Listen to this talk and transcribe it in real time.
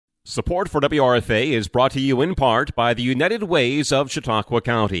Support for WRFA is brought to you in part by the United Ways of Chautauqua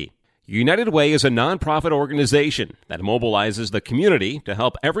County. United Way is a nonprofit organization that mobilizes the community to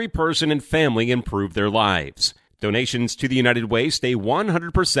help every person and family improve their lives. Donations to the United Way stay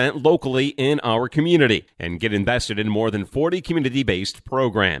 100% locally in our community and get invested in more than 40 community-based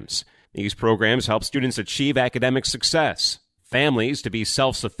programs. These programs help students achieve academic success, families to be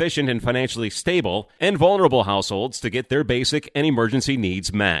self-sufficient and financially stable, and vulnerable households to get their basic and emergency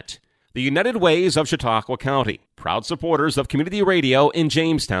needs met. The United Ways of Chautauqua County, proud supporters of community radio in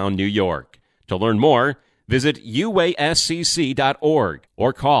Jamestown, New York. To learn more, visit uascc.org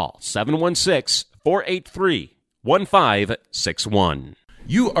or call 716-483-1561.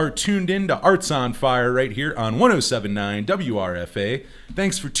 You are tuned in to Arts on Fire right here on 107.9 WRFA.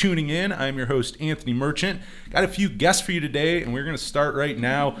 Thanks for tuning in. I'm your host, Anthony Merchant. Got a few guests for you today, and we're going to start right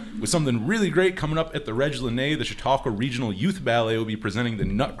now with something really great coming up at the Reg Lene. The Chautauqua Regional Youth Ballet will be presenting the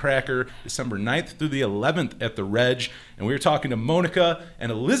Nutcracker December 9th through the 11th at the Reg. And we're talking to Monika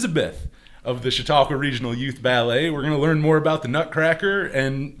and Elizabeth of the Chautauqua Regional Youth Ballet. We're going to learn more about the Nutcracker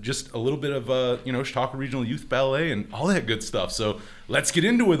and just a little bit of Chautauqua Regional Youth Ballet and all that good stuff. So let's get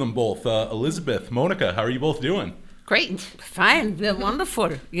into them both. Elizabeth, Monika, how are you both doing? Great. Fine. They're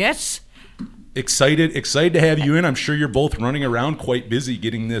wonderful. Yes. Excited to have you in. I'm sure you're both running around quite busy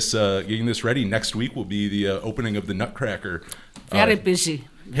getting this ready. Next week will be the opening of the Nutcracker. Very busy,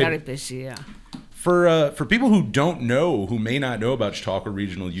 yeah. For people who may not know about Chautauqua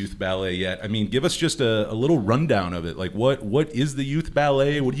Regional Youth Ballet yet, I mean, give us just a little rundown of it. Like, what is the Youth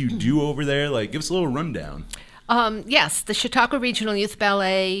Ballet? What do you do over there? Like, give us a little rundown. Yes, the Chautauqua Regional Youth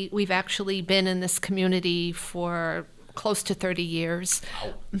Ballet, we've actually been in this community for close to 30 years.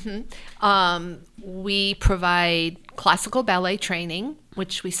 Wow. Mm-hmm. We provide classical ballet training,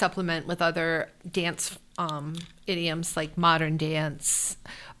 which we supplement with other dance idioms like modern dance.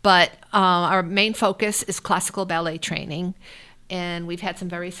 But our main focus is classical ballet training. And we've had some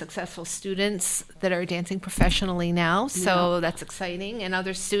very successful students that are dancing professionally now. So that's exciting. And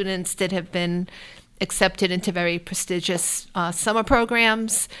other students that have been accepted into very prestigious summer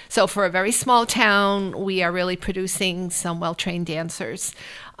programs. So for a very small town, we are really producing some well-trained dancers.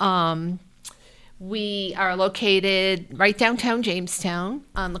 We are located right downtown Jamestown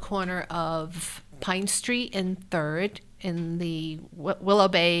on the corner of Pine Street and 3rd in the Willow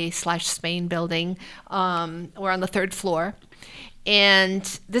Bay / Spain building. We're on the 3rd floor. And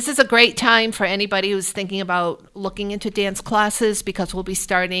this is a great time for anybody who's thinking about looking into dance classes because we'll be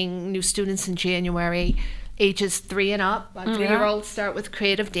starting new students in January, ages 3 and up. Our 3-year-olds start with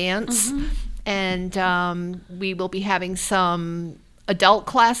creative dance. Mm-hmm. And we will be having some adult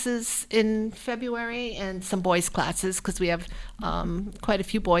classes in February and some boys classes because we have quite a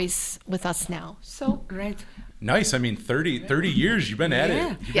few boys with us now. So great. Nice. I mean, 30 years you've been at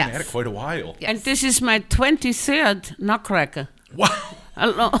it. You've been at it quite a while. Yes. And this is my 23rd Nutcracker. Wow.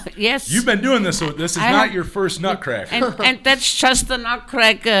 Yes. You've been doing this, so this is not your first Nutcracker. And that's just the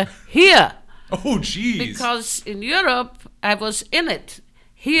Nutcracker here. Oh, geez. Because in Europe, I was in it.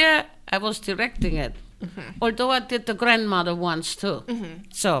 Here, I was directing it. Mm-hmm. Although I did the grandmother once, too. Mm-hmm.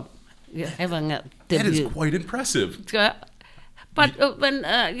 So, having a debut. That is quite impressive. But when,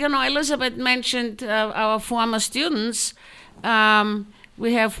 Elizabeth mentioned our former students,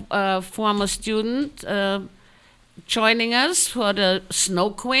 we have a former student joining us for the Snow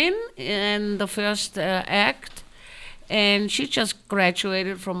Queen in the first act. And she just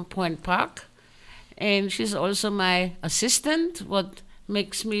graduated from Point Park. And she's also my assistant, what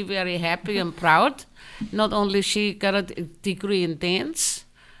makes me very happy and proud. Not only she got a degree in dance,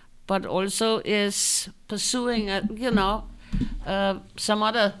 but also is pursuing, some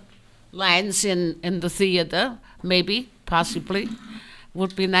other lines in the theater, maybe, possibly.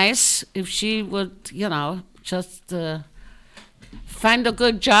 Would be nice if she would, just find a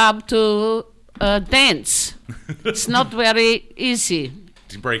good job to dance. It's not very easy.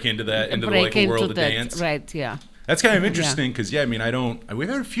 To break into that, into the local world of dance. Right, yeah. That's kind of interesting because, we've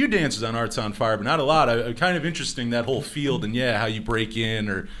had a few dances on Arts on Fire, but not a lot. Kind of interesting, that whole field and, how you break in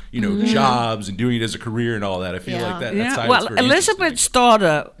or, jobs and doing it as a career and all that. I feel like that side is very Elizabeth's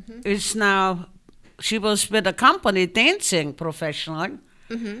daughter is now, she was with a company dancing professionally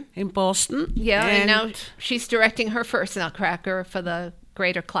in Boston. Yeah, and now she's directing her first Nutcracker for the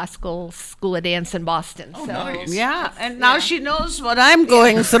Greater Classical School of Dance in Boston. Oh, nice. Yeah, and now she knows what I'm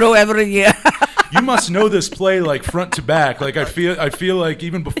going through every year. You must know this play like front to back. Like I feel like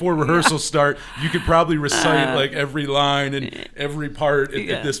even before rehearsals start, you could probably recite like every line and every part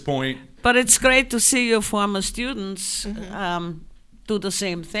at this point. But it's great to see your former students do the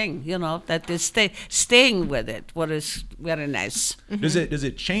same thing, that they staying with it, what is very nice. Does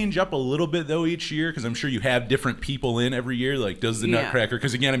it change up a little bit though each year? Because I'm sure you have different people in every year. Like, does the Nutcracker?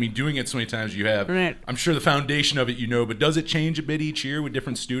 Because again, I mean, doing it so many times, you have. Right. I'm sure the foundation of it, but does it change a bit each year with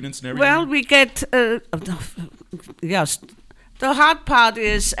different students and everything? Well, we get yes. The hard part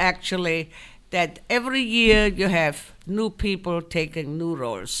is actually that every year you have new people taking new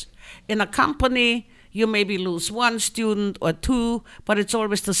roles. In a company, you maybe lose one student or two, but it's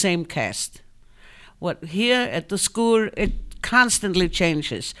always the same cast. What here at the school, it constantly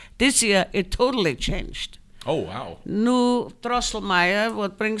changes. This year, it totally changed. Oh, wow. New Drosselmeyer,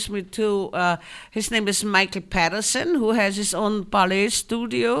 what brings me to, his name is Michael Patterson, who has his own ballet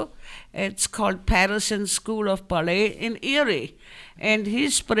studio. It's called Patterson School of Ballet in Erie. And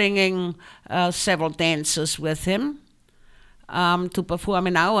he's bringing several dancers with him to perform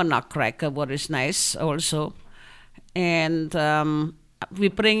in our Nutcracker, what is nice also. And we're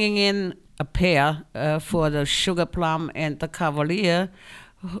bringing in a pair for the Sugar Plum and the Cavalier.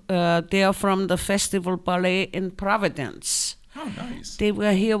 They are from the Festival Ballet in Providence. Oh, nice. They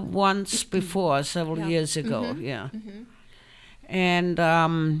were here once before, several years ago, And,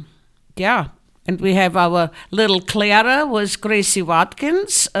 and we have our little Clara was Gracie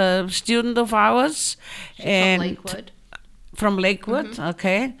Watkins, a student of ours. She's from Lakewood. From Lakewood,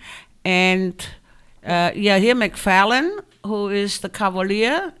 okay. And, here McFarlane, who is the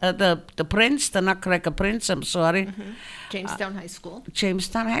Cavalier, the Prince, the Nutcracker Prince, I'm sorry. Jamestown High School.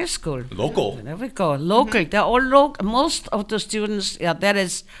 Jamestown High School. Local. There we go. Local. They're all local. Most of the students, that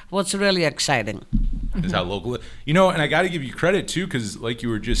is what's really exciting. Is how local. And I got to give you credit too, because like you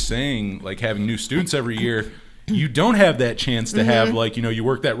were just saying, like having new students every year, you don't have that chance to have you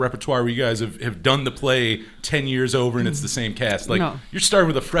work that repertoire where you guys have done the play 10 years over and it's the same cast. Like you're starting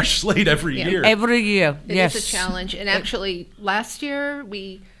with a fresh slate every year. Every year. It is a challenge. And actually last year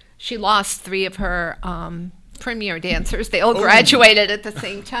she lost 3 of her premier dancers. They all graduated at the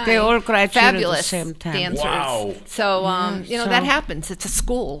same time. They all graduated Fabulous at the same time. Dancers. Wow. So that happens. It's a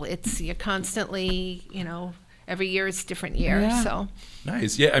school. You're constantly, every year is a different year. Yeah. So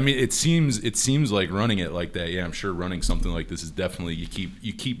Nice. Yeah, I mean, it seems like running it like that. Yeah, I'm sure running something like this is definitely you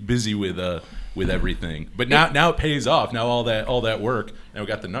keep busy with everything. But now it pays off. Now all that work. Now we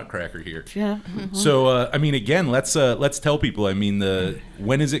got the Nutcracker here. Yeah. Mm-hmm. So I mean, again, let's tell people. I mean,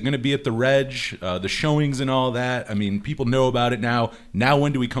 when is it going to be at the Reg? The showings and all that. I mean, people know about it now. Now,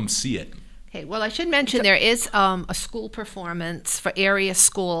 when do we come see it? Okay, well, I should mention there is a school performance for area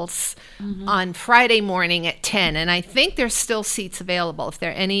schools on Friday morning at 10, and I think there's still seats available. If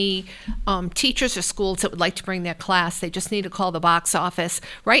there are any teachers or schools that would like to bring their class, they just need to call the box office.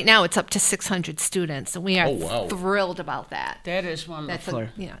 Right now, it's up to 600 students, and we are thrilled about that. That is wonderful.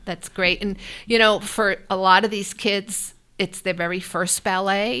 That's great. And, for a lot of these kids, it's their very first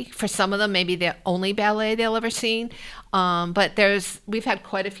ballet. For some of them, maybe their only ballet they'll ever seen. But we've had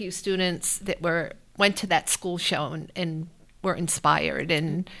quite a few students that went to that school show and were inspired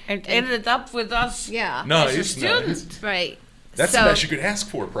and ended up with us. Yeah, as a student, right? That's the best you could ask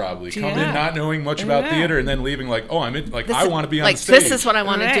for, probably. Come in not knowing much about theater and then leaving like, I'm in. Like, I want to be on stage. This is what I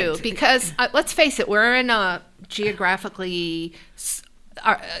want to do because let's face it, we're in a geographically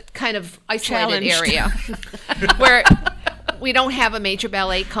kind of isolated area where we don't have a major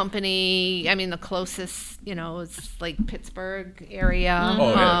ballet company. I mean, the closest, is like Pittsburgh area. Oh,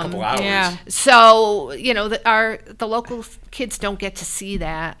 yeah, a couple hours. Yeah. So, the local kids don't get to see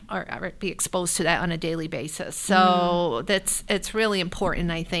that or be exposed to that on a daily basis. So it's really important,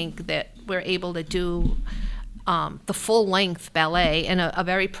 I think, that we're able to do the full-length ballet and a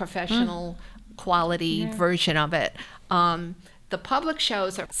very professional quality version of it. The public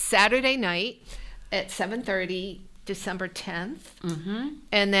shows are Saturday night at 7:30, December 10th.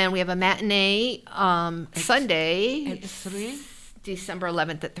 And then we have a matinee Sunday at 3, December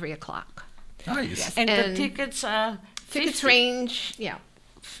 11th at 3 o'clock. Nice. Yes. And the tickets are tickets range,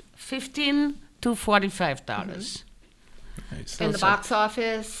 $15 to $45. Nice. In the box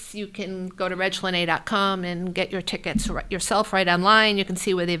office, you can go to regLene.com and get your tickets yourself right online. You can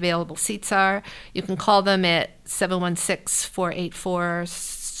see where the available seats are. You can call them at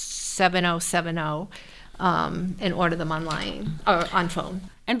 716-484-7070 and order them online or on phone.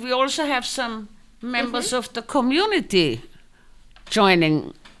 And we also have some members of the community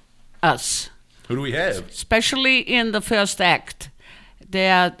joining us. Who do we have? Especially in the first act. They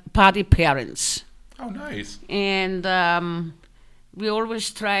are party parents. Oh, nice. And we're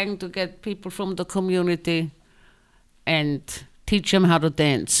always trying to get people from the community and teach them how to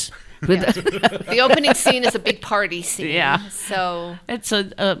dance. The opening scene is a big party scene. Yeah. So it's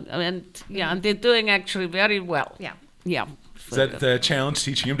and they're doing actually very well. Yeah. Yeah. Is that the challenge,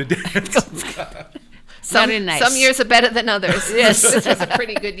 teaching him to dance? Very nice. Some years are better than others. Yes. This was a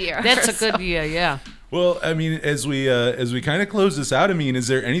pretty good year. That's a good year, yeah. Well, I mean, as we kind of close this out, I mean, is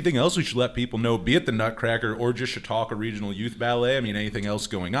there anything else we should let people know, be it the Nutcracker or just Chautauqua Regional Youth Ballet? I mean, anything else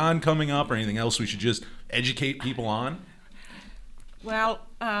going on coming up, or anything else we should just educate people on? Well,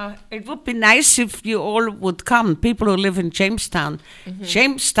 it would be nice if you all would come, people who live in Jamestown.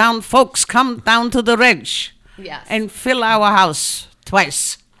 Jamestown folks, come down to the Ridge. Yes. And fill our house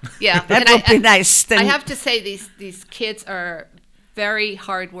twice. Yeah, That would be nice. Then, I have to say these kids are very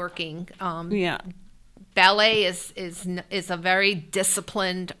hardworking. yeah. Ballet is a very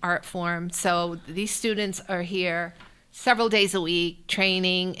disciplined art form. So these students are here several days a week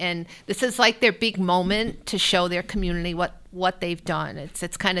training, and this is like their big moment to show their community what they've done.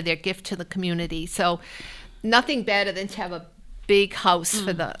 It's kind of their gift to the community. So nothing better than to have a big house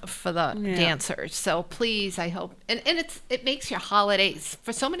for the dancers. So please, I hope, and it makes your holidays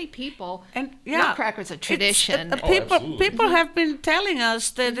for so many people. And yeah, Nutcracker's a tradition. People have been telling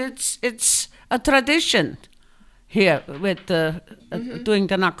us that it's a tradition here with doing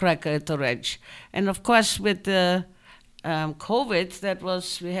the Nutcracker at the Ridge, and of course with the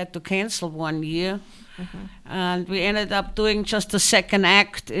COVID, we had to cancel 1 year, and we ended up doing just the second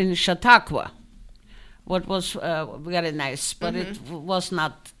act in Chautauqua. What was very nice, but it was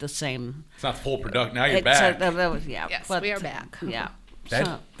not the same. It's not full production. Now you're back. Yeah, Yes, but, we are back. Yeah.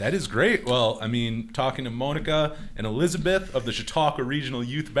 That is great. Well, I mean, talking to Monika and Elizabeth of the Chautauqua Regional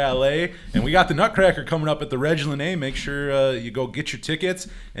Youth Ballet, and we got the Nutcracker coming up at the Regina. Make sure you go get your tickets,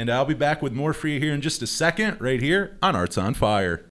 and I'll be back with more for you here in just a second, right here on Arts on Fire.